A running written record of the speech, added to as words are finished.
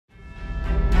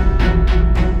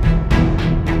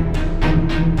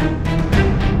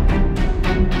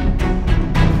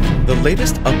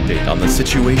latest update on the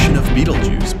situation of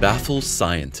Betelgeuse baffles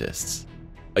scientists.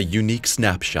 A unique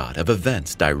snapshot of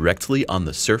events directly on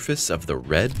the surface of the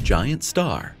red giant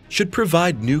star should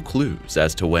provide new clues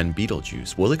as to when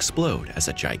Betelgeuse will explode as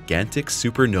a gigantic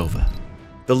supernova.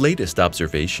 The latest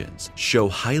observations show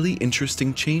highly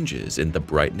interesting changes in the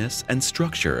brightness and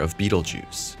structure of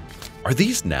Betelgeuse. Are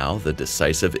these now the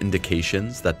decisive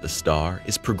indications that the star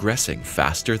is progressing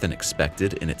faster than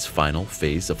expected in its final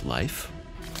phase of life?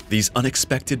 These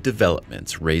unexpected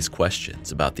developments raise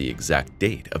questions about the exact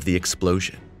date of the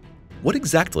explosion. What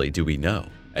exactly do we know,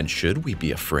 and should we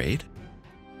be afraid?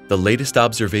 The latest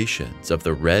observations of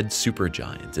the red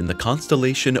supergiant in the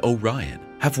constellation Orion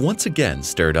have once again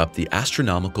stirred up the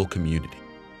astronomical community.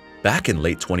 Back in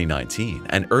late 2019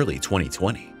 and early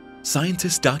 2020,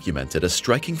 scientists documented a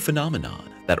striking phenomenon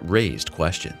that raised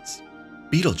questions.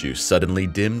 Betelgeuse suddenly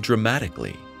dimmed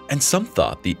dramatically, and some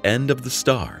thought the end of the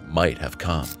star might have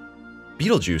come.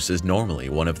 Betelgeuse is normally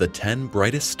one of the 10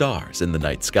 brightest stars in the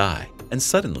night sky, and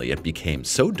suddenly it became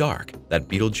so dark that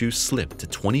Betelgeuse slipped to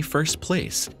 21st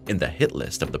place in the hit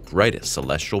list of the brightest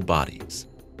celestial bodies.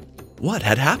 What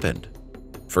had happened?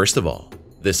 First of all,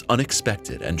 this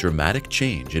unexpected and dramatic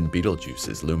change in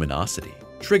Betelgeuse's luminosity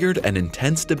triggered an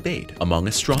intense debate among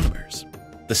astronomers.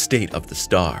 The state of the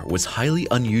star was highly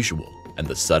unusual, and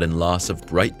the sudden loss of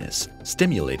brightness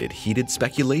stimulated heated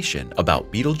speculation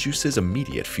about Betelgeuse's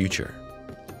immediate future.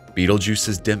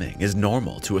 Betelgeuse's dimming is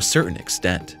normal to a certain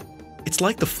extent. It's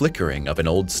like the flickering of an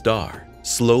old star,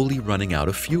 slowly running out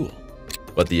of fuel.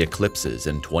 But the eclipses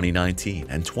in 2019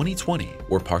 and 2020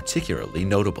 were particularly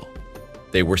notable.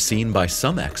 They were seen by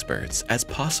some experts as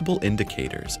possible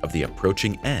indicators of the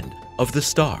approaching end of the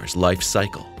star's life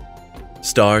cycle.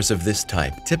 Stars of this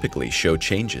type typically show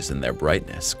changes in their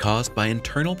brightness caused by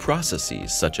internal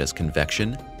processes such as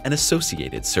convection and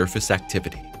associated surface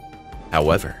activity.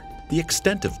 However, the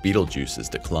extent of Betelgeuse's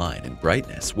decline in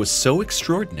brightness was so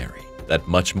extraordinary that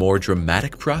much more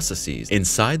dramatic processes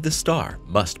inside the star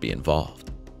must be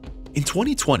involved. In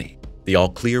 2020, the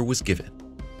all-clear was given.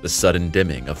 The sudden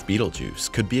dimming of Betelgeuse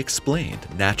could be explained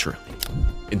naturally.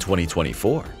 In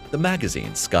 2024, the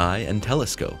magazine Sky and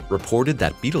Telescope reported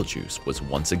that Betelgeuse was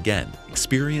once again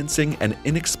experiencing an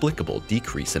inexplicable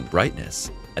decrease in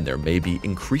brightness, and there may be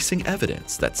increasing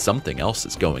evidence that something else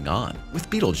is going on with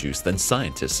Betelgeuse than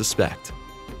scientists suspect.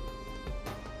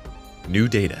 New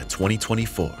data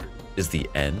 2024. Is the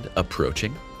end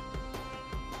approaching?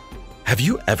 Have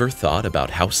you ever thought about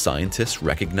how scientists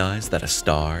recognize that a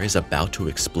star is about to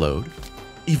explode?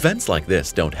 Events like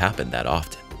this don't happen that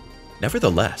often.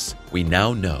 Nevertheless, we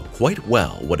now know quite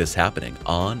well what is happening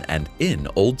on and in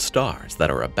old stars that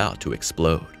are about to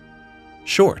explode.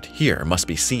 Short here must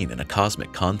be seen in a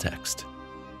cosmic context.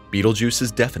 Betelgeuse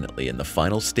is definitely in the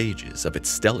final stages of its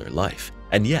stellar life,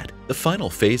 and yet the final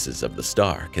phases of the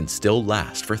star can still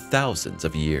last for thousands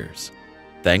of years.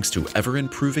 Thanks to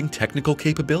ever-improving technical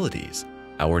capabilities,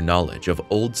 our knowledge of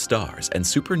old stars and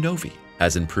supernovae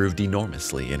has improved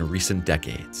enormously in recent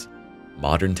decades.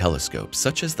 Modern telescopes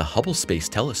such as the Hubble Space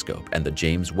Telescope and the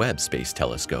James Webb Space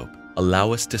Telescope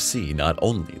allow us to see not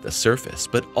only the surface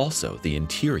but also the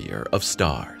interior of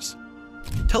stars.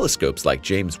 Telescopes like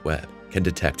James Webb can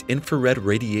detect infrared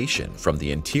radiation from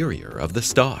the interior of the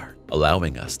star,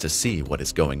 allowing us to see what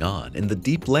is going on in the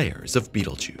deep layers of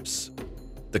Betelgeuse.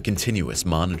 The continuous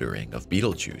monitoring of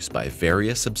Betelgeuse by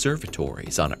various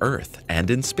observatories on Earth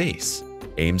and in space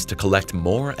aims to collect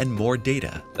more and more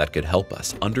data that could help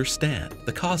us understand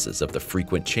the causes of the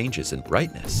frequent changes in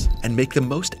brightness and make the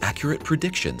most accurate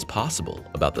predictions possible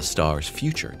about the star's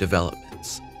future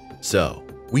developments. So,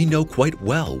 we know quite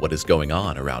well what is going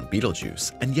on around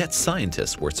Betelgeuse, and yet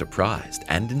scientists were surprised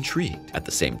and intrigued at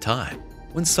the same time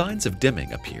when signs of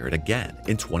dimming appeared again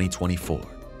in 2024.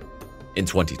 In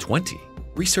 2020,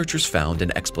 researchers found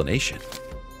an explanation.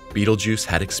 Betelgeuse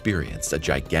had experienced a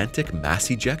gigantic mass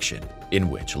ejection in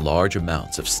which large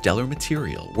amounts of stellar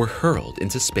material were hurled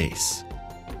into space.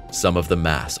 Some of the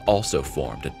mass also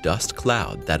formed a dust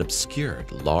cloud that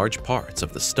obscured large parts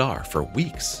of the star for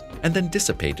weeks and then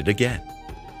dissipated again.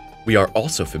 We are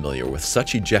also familiar with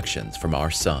such ejections from our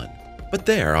Sun, but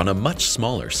they're on a much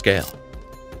smaller scale.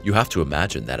 You have to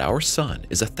imagine that our Sun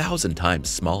is 1,000 times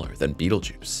smaller than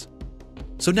Betelgeuse.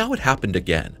 So now it happened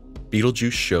again.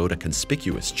 Betelgeuse showed a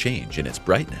conspicuous change in its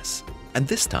brightness, and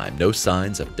this time no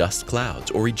signs of dust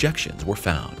clouds or ejections were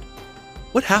found.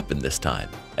 What happened this time,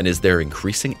 and is there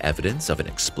increasing evidence of an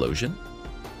explosion?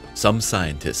 Some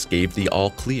scientists gave the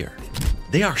all-clear.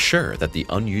 They are sure that the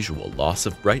unusual loss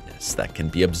of brightness that can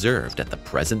be observed at the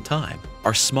present time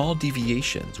are small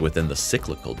deviations within the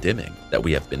cyclical dimming that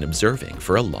we have been observing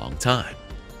for a long time.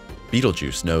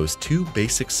 Betelgeuse knows two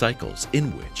basic cycles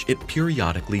in which it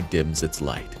periodically dims its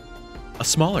light. A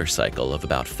smaller cycle of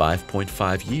about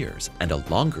 5.5 years and a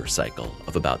longer cycle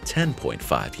of about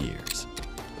 10.5 years.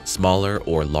 Smaller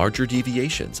or larger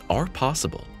deviations are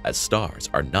possible as stars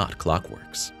are not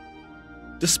clockworks.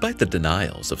 Despite the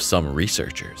denials of some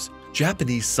researchers,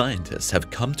 Japanese scientists have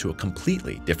come to a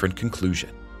completely different conclusion.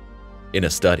 In a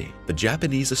study, the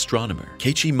Japanese astronomer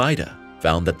Keiichi Maeda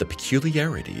found that the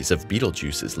peculiarities of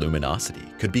Betelgeuse's luminosity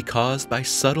could be caused by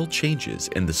subtle changes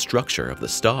in the structure of the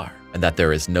star, and that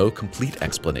there is no complete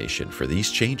explanation for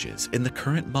these changes in the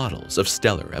current models of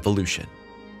stellar evolution.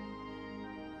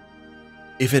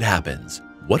 If it happens,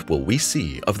 what will we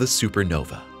see of the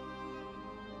supernova?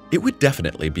 It would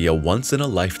definitely be a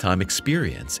once-in-a-lifetime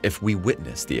experience if we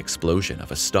witness the explosion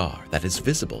of a star that is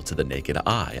visible to the naked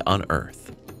eye on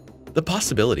Earth. The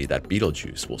possibility that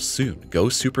Betelgeuse will soon go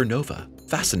supernova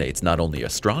fascinates not only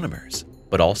astronomers,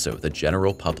 but also the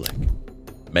general public.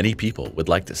 Many people would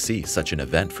like to see such an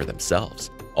event for themselves,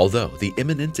 although the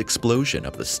imminent explosion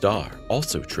of the star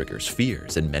also triggers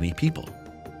fears in many people.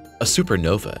 A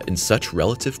supernova in such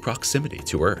relative proximity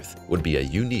to Earth would be a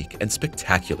unique and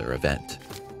spectacular event.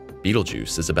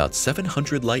 Betelgeuse is about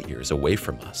 700 light-years away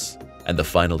from us, and the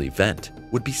final event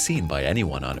would be seen by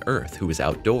anyone on Earth who is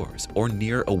outdoors or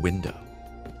near a window.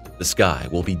 The sky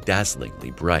will be dazzlingly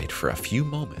bright for a few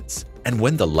moments, and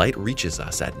when the light reaches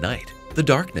us at night, the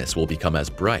darkness will become as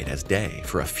bright as day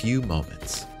for a few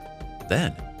moments.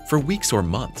 Then, for weeks or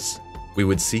months, we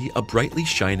would see a brightly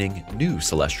shining new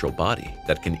celestial body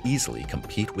that can easily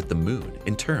compete with the moon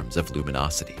in terms of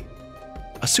luminosity.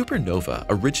 A supernova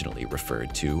originally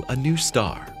referred to a new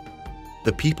star.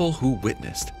 The people who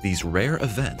witnessed these rare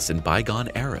events in bygone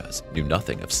eras knew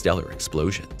nothing of stellar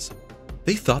explosions.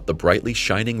 They thought the brightly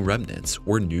shining remnants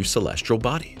were new celestial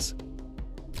bodies.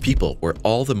 People were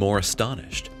all the more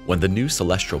astonished when the new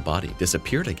celestial body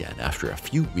disappeared again after a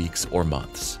few weeks or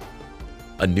months.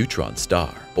 A neutron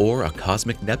star or a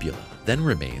cosmic nebula then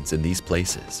remains in these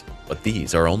places, but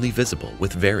these are only visible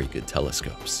with very good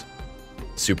telescopes.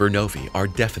 Supernovae are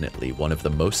definitely one of the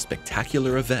most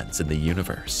spectacular events in the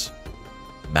universe.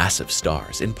 Massive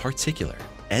stars, in particular,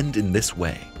 end in this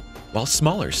way, while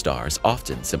smaller stars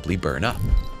often simply burn up.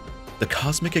 The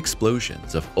cosmic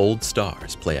explosions of old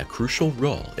stars play a crucial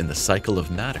role in the cycle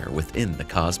of matter within the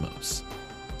cosmos.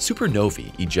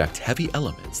 Supernovae eject heavy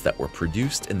elements that were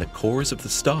produced in the cores of the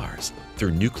stars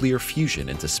through nuclear fusion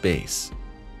into space.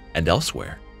 And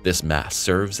elsewhere, this mass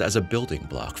serves as a building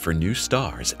block for new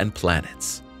stars and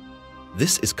planets.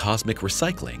 This is cosmic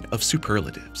recycling of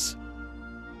superlatives.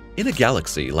 In a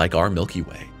galaxy like our Milky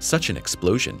Way, such an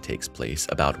explosion takes place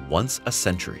about once a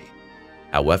century.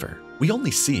 However, we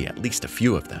only see at least a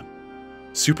few of them.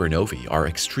 Supernovae are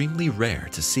extremely rare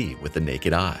to see with the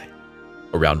naked eye.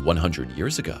 Around 100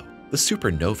 years ago, the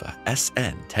supernova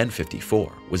SN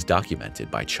 1054 was documented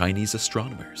by Chinese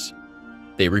astronomers.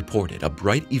 They reported a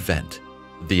bright event,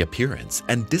 the appearance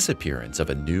and disappearance of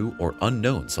a new or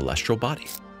unknown celestial body.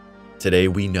 Today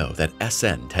we know that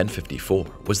SN 1054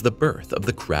 was the birth of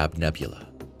the Crab Nebula.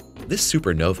 This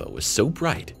supernova was so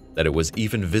bright that it was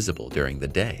even visible during the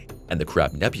day, and the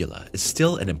Crab Nebula is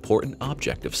still an important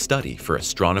object of study for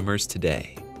astronomers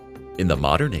today. In the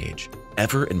modern age,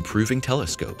 ever-improving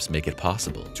telescopes make it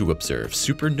possible to observe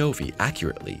supernovae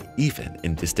accurately even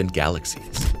in distant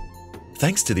galaxies.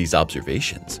 Thanks to these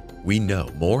observations, we know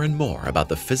more and more about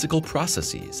the physical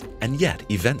processes, and yet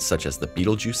events such as the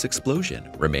Betelgeuse explosion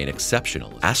remain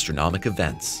exceptional astronomical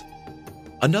events.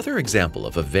 Another example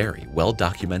of a very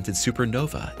well-documented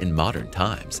supernova in modern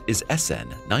times is SN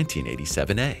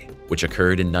 1987A, which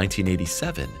occurred in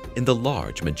 1987 in the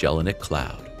Large Magellanic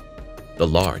Cloud. The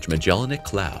Large Magellanic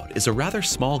Cloud is a rather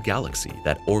small galaxy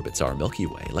that orbits our Milky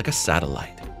Way like a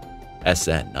satellite.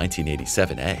 SN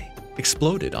 1987A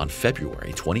exploded on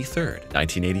February 23,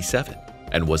 1987,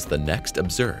 and was the next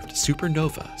observed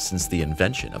supernova since the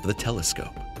invention of the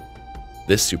telescope.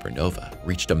 This supernova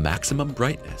reached a maximum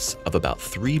brightness of about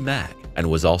 3 mag and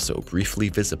was also briefly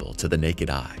visible to the naked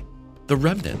eye. The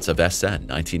remnants of SN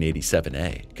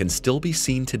 1987A can still be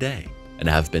seen today and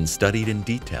have been studied in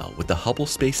detail with the Hubble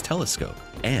Space Telescope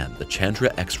and the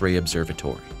Chandra X-ray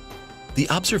Observatory. The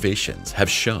observations have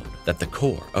shown that the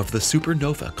core of the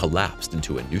supernova collapsed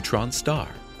into a neutron star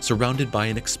surrounded by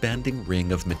an expanding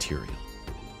ring of material.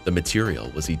 The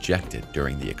material was ejected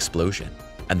during the explosion,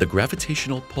 and the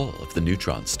gravitational pull of the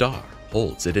neutron star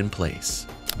holds it in place.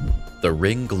 The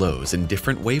ring glows in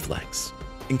different wavelengths,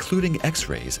 including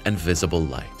X-rays and visible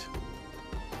light.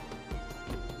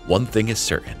 One thing is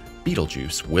certain: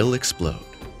 Betelgeuse will explode.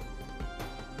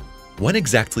 When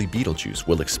exactly Betelgeuse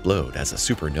will explode as a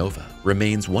supernova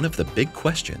remains one of the big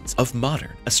questions of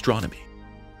modern astronomy.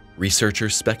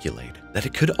 Researchers speculate that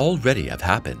it could already have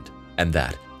happened, and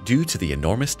that, due to the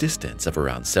enormous distance of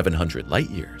around 700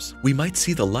 light-years, we might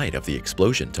see the light of the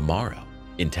explosion tomorrow,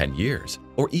 in 10 years,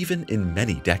 or even in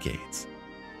many decades.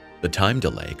 The time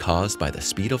delay caused by the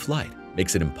speed of light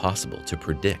makes it impossible to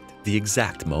predict the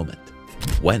exact moment.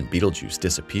 When Betelgeuse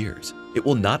disappears, it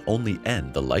will not only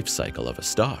end the life cycle of a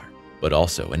star, but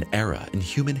also an era in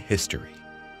human history.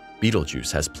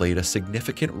 Betelgeuse has played a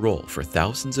significant role for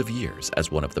thousands of years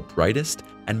as one of the brightest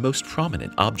and most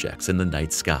prominent objects in the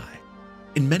night sky.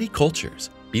 In many cultures,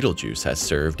 Betelgeuse has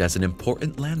served as an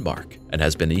important landmark and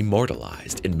has been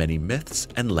immortalized in many myths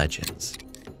and legends.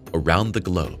 Around the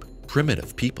globe,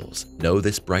 primitive peoples know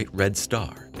this bright red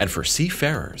star, and for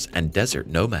seafarers and desert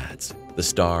nomads, the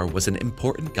star was an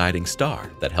important guiding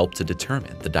star that helped to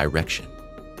determine the direction.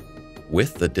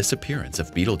 With the disappearance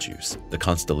of Betelgeuse, the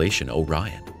constellation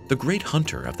Orion, the great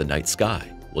hunter of the night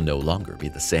sky, will no longer be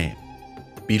the same.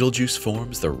 Betelgeuse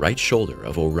forms the right shoulder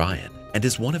of Orion and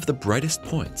is one of the brightest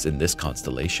points in this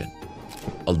constellation.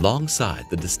 Alongside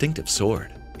the distinctive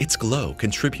sword, its glow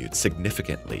contributes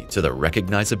significantly to the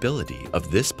recognizability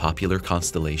of this popular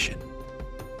constellation.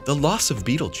 The loss of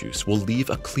Betelgeuse will leave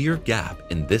a clear gap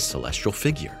in this celestial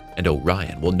figure, and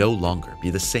Orion will no longer be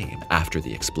the same after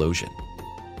the explosion.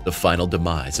 The final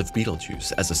demise of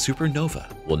Betelgeuse as a supernova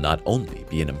will not only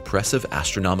be an impressive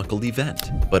astronomical event,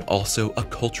 but also a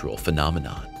cultural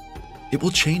phenomenon. It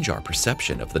will change our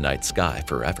perception of the night sky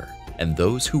forever, and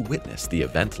those who witness the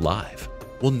event live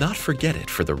will not forget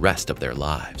it for the rest of their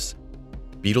lives.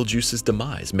 Betelgeuse's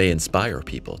demise may inspire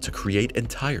people to create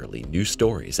entirely new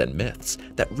stories and myths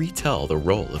that retell the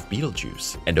role of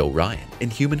Betelgeuse and Orion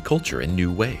in human culture in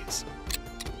new ways.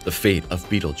 The fate of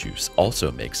Betelgeuse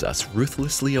also makes us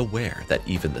ruthlessly aware that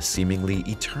even the seemingly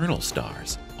eternal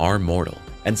stars are mortal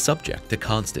and subject to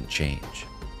constant change.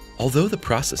 Although the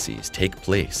processes take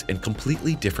place in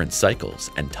completely different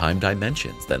cycles and time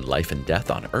dimensions than life and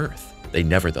death on Earth, they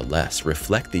nevertheless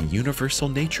reflect the universal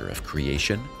nature of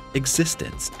creation,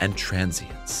 existence, and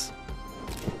transience.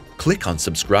 Click on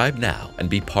subscribe now and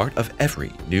be part of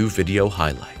every new video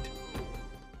highlight.